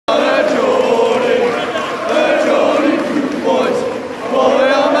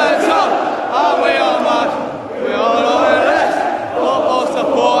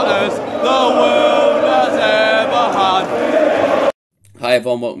Hi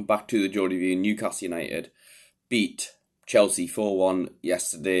everyone, welcome back to the Geordie Review. Newcastle United beat Chelsea 4-1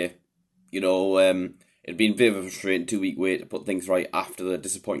 yesterday. It'd been a bit of a frustrating 2-week wait to put things right after the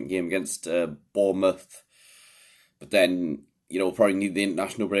disappointing game against Bournemouth. But then, probably need the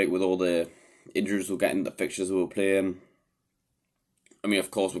international break with all the injuries we're getting, the fixtures we were playing. I mean, of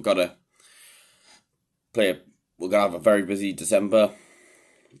course, we're going to have a very busy December.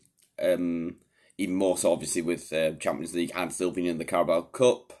 Even more so, obviously, with Champions League and still being in the Carabao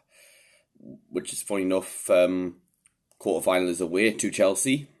Cup, which is funny enough, quarter-final is away to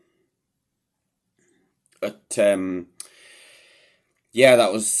Chelsea. But, yeah,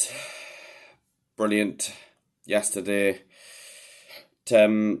 that was brilliant yesterday.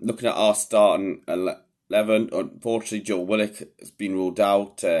 Looking at our starting 11, unfortunately, Joe Willock has been ruled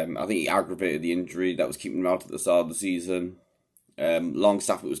out. I think he aggravated the injury that was keeping him out at the start of the season.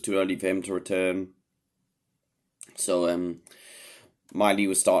 Longstaff, it was too early for him to return. So, Miley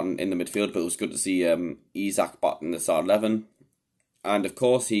was starting in the midfield, but it was good to see Isak back in the start 11. And, of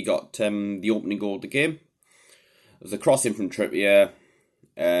course, he got the opening goal of the game. It was a crossing from Trippier,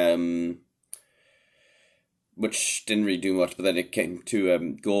 which didn't really do much, but then it came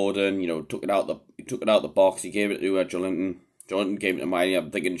to Gordon, took it out the box, he gave it to Joelinton. Joelinton gave it to Miley. I'm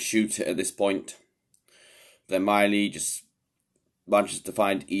thinking shoot at this point. Then Miley just manages to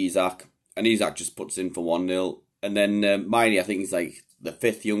find Isak, and Isak just puts in for 1-0. And then Miley, I think he's like the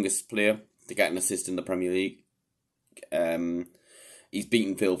 5th youngest player to get an assist in the Premier League. He's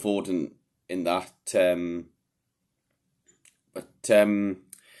beaten Phil Foden in that.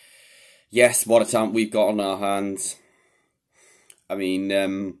 Yes, what a talent we've got on our hands. I mean,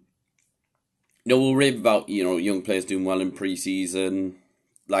 we'll rave about, young players doing well in pre-season,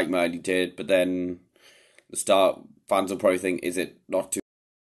 like Miley did, but then the start, fans will probably think, is it not too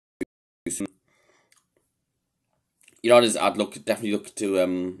soon? I'd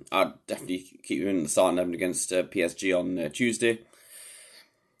definitely keep him in the starting 11 against PSG on Tuesday.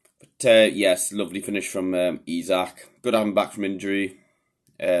 But yes, lovely finish from Isak. Good to have him back from injury.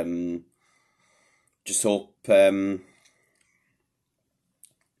 Just hope he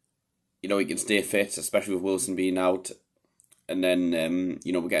can stay fit, especially with Wilson being out. And then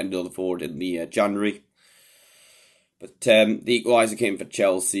we're getting another forward in the January. But the equaliser came for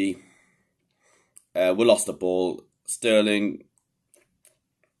Chelsea. We lost the ball. Sterling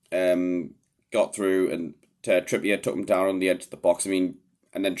got through, and Trippier took him down on the edge of the box. And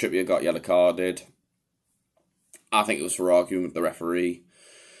then Trippier got yellow carded. I think it was for arguing with the referee.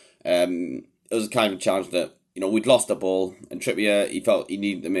 It was a kind of a challenge that, we'd lost the ball, and Trippier, he felt he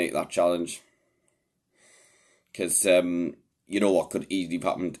needed to make that challenge. Because, what could easily have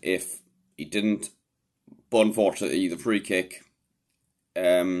happened if he didn't. But unfortunately, the free kick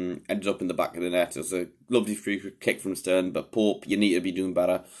ended up in the back of the net. It was a lovely free kick from Stern, but Pope, you need to be doing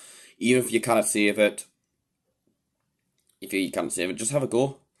better. Even if you can't save it, just have a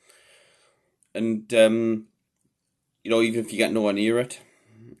go. And, even if you get nowhere near it,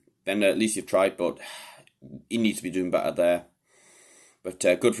 then at least you've tried, but he needs to be doing better there. But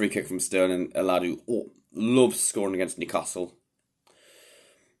good free kick from Sterling, a lad who loves scoring against Newcastle.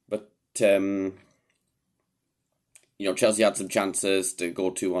 But, Chelsea had some chances to go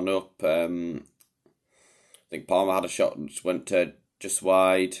 2-1 up. I think Palmer had a shot which went just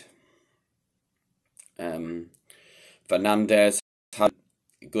wide. Fernandez had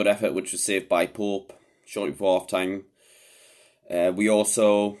a good effort which was saved by Pope shortly before half-time.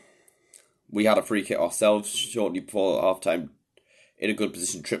 We had a free kick ourselves shortly before half-time in a good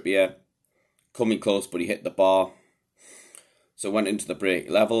position. Trippier coming close, but he hit the bar. So went into the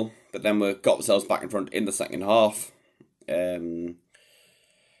break level, but then we got ourselves back in front in the second half. There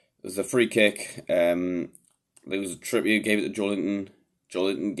was a free kick. There was a Trippier gave it to Joelinton.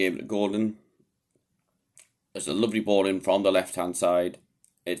 Joelinton gave it to Gordon. There's a lovely ball in from the left-hand side.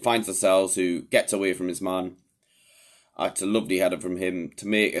 It finds Lascelles, who gets away from his man. It's a lovely header from him to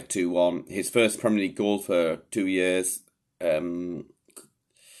make it 2-1. His first Premier League goal for 2 years.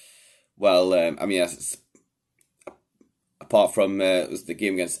 Apart from it was the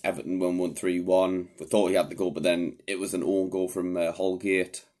game against Everton when we won 3-1. We thought he had the goal, but then it was an own goal from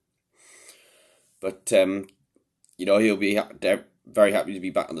Holgate. But, he'll be very happy to be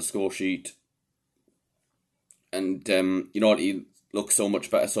back on the score sheet. And, he looks so much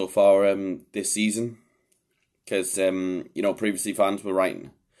better so far this season. Because, previously fans were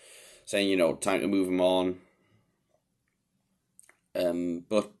writing, saying, time to move him on.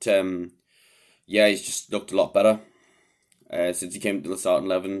 Yeah, he's just looked a lot better since he came to the starting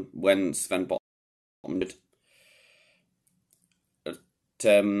 11 when Sven bottomed it.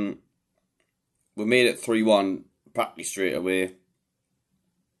 We made it 3-1 practically straight away.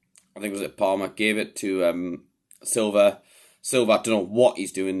 I think was it Palmer, gave it to Silva. Silva, I don't know what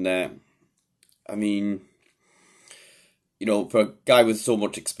he's doing there. I mean, you know, for a guy with so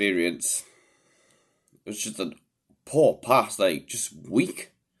much experience, it was just a poor pass, like, just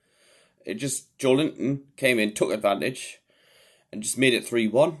weak. Joelinton came in, took advantage, and just made it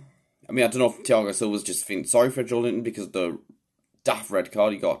 3-1. I mean, I don't know if Thiago Silva's just feeling sorry for Joelinton because of the daft red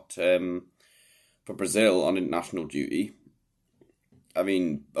card he got for Brazil on international duty. I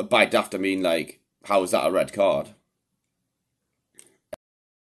mean, by daft I mean, like, how is that a red card?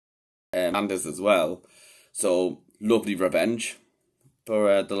 Anders as well. So, lovely revenge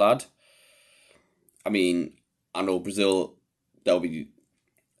for the lad. I mean, I know Brazil, they'll be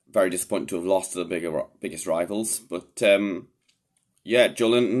very disappointed to have lost to the biggest rivals. But, yeah,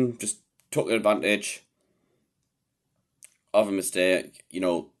 Joelinton just took advantage of a mistake. You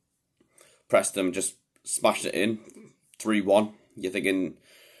know, pressed them, just smashed it in. 3-1. You're thinking,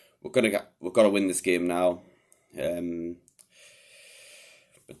 we've got to win this game now.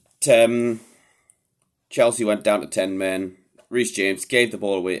 Chelsea went down to 10 men. Reece James gave the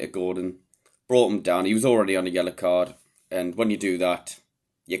ball away to Gordon, brought him down. He was already on a yellow card, and when you do that,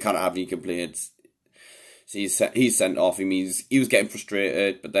 you can't have any complaints. So he's sent off. He means he was getting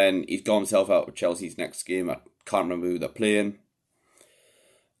frustrated, but then he's got himself out of Chelsea's next game. I can't remember who they're playing.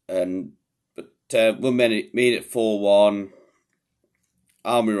 We made it 4-1.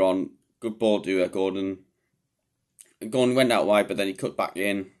 Almiron, good ball to Gordon. Gordon went out wide, but then he cut back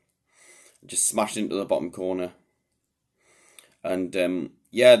in. Just smashed into the bottom corner. And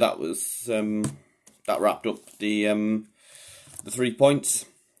yeah, that was that wrapped up the 3 points.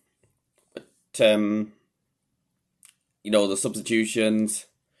 But you know, the substitutions,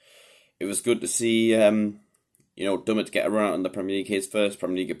 it was good to see you know, Dummett get a run out in the Premier League, his first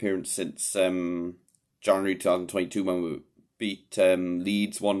Premier League appearance since January 2022 when we beat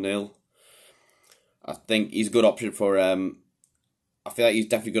Leeds 1-0. I think he's a good option for I feel like he's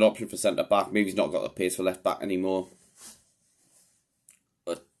definitely a good option for centre back. Maybe he's not got the pace for left back anymore.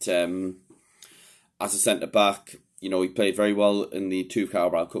 But as a centre back, you know, he played very well in the 2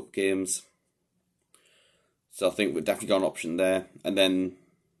 Carabao Cup games. So I think we've definitely got an option there. And then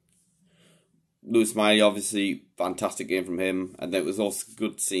Lewis Miley, obviously, fantastic game from him. And then it was also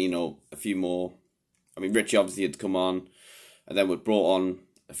good to see, you know, a few more. I mean, Richie obviously had to come on. And then we brought on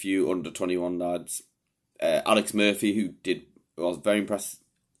a few under-21 lads. Alex Murphy, who was very impressed,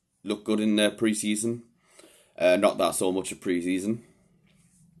 looked good in pre-season. Not that so much of pre-season.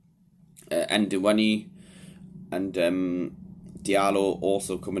 And Duweni and Diallo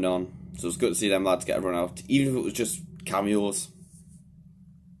also coming on. So it's good to see them lads get a run out, even if it was just cameos.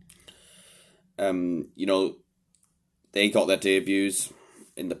 You know, they got their debuts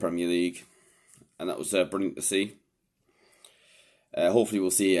in the Premier League, and that was brilliant to see. Hopefully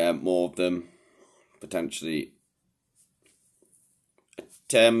we'll see more of them, potentially.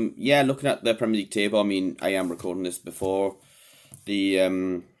 Yeah, looking at the Premier League table, I mean, I am recording this before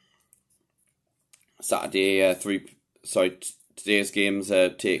the today's games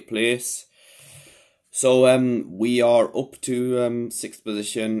take place. So we are up to 6th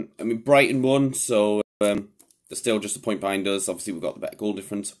position. I mean, Brighton won, so they're still just a point behind us. Obviously, we've got the better goal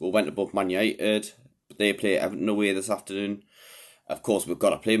difference. We went above Man United, but they play Everton away this afternoon. Of course, we've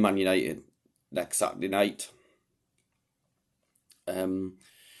got to play Man United next Saturday night. I mean,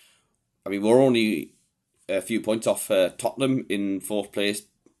 we're only a few points off Tottenham in 4th place,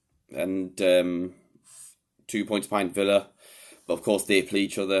 and 2 points behind Villa. But of course, they play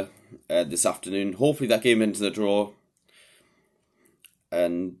each other this afternoon. Hopefully, that game ends in a draw.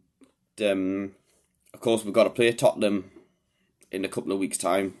 And of course, we've got to play Tottenham in a couple of weeks'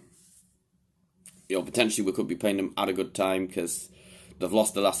 time. You know, potentially we could be playing them at a good time because they've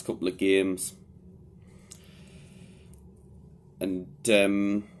lost the last couple of games.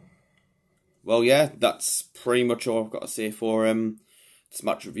 And well, yeah, that's pretty much all I've got to say for this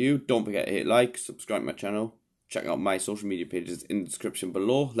match review. Don't forget to hit like, subscribe to my channel, check out my social media pages in the description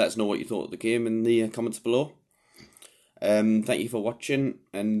below. Let us know what you thought of the game in the comments below. Thank you for watching,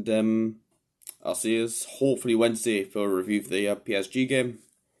 and I'll see you hopefully Wednesday for a review of the PSG game.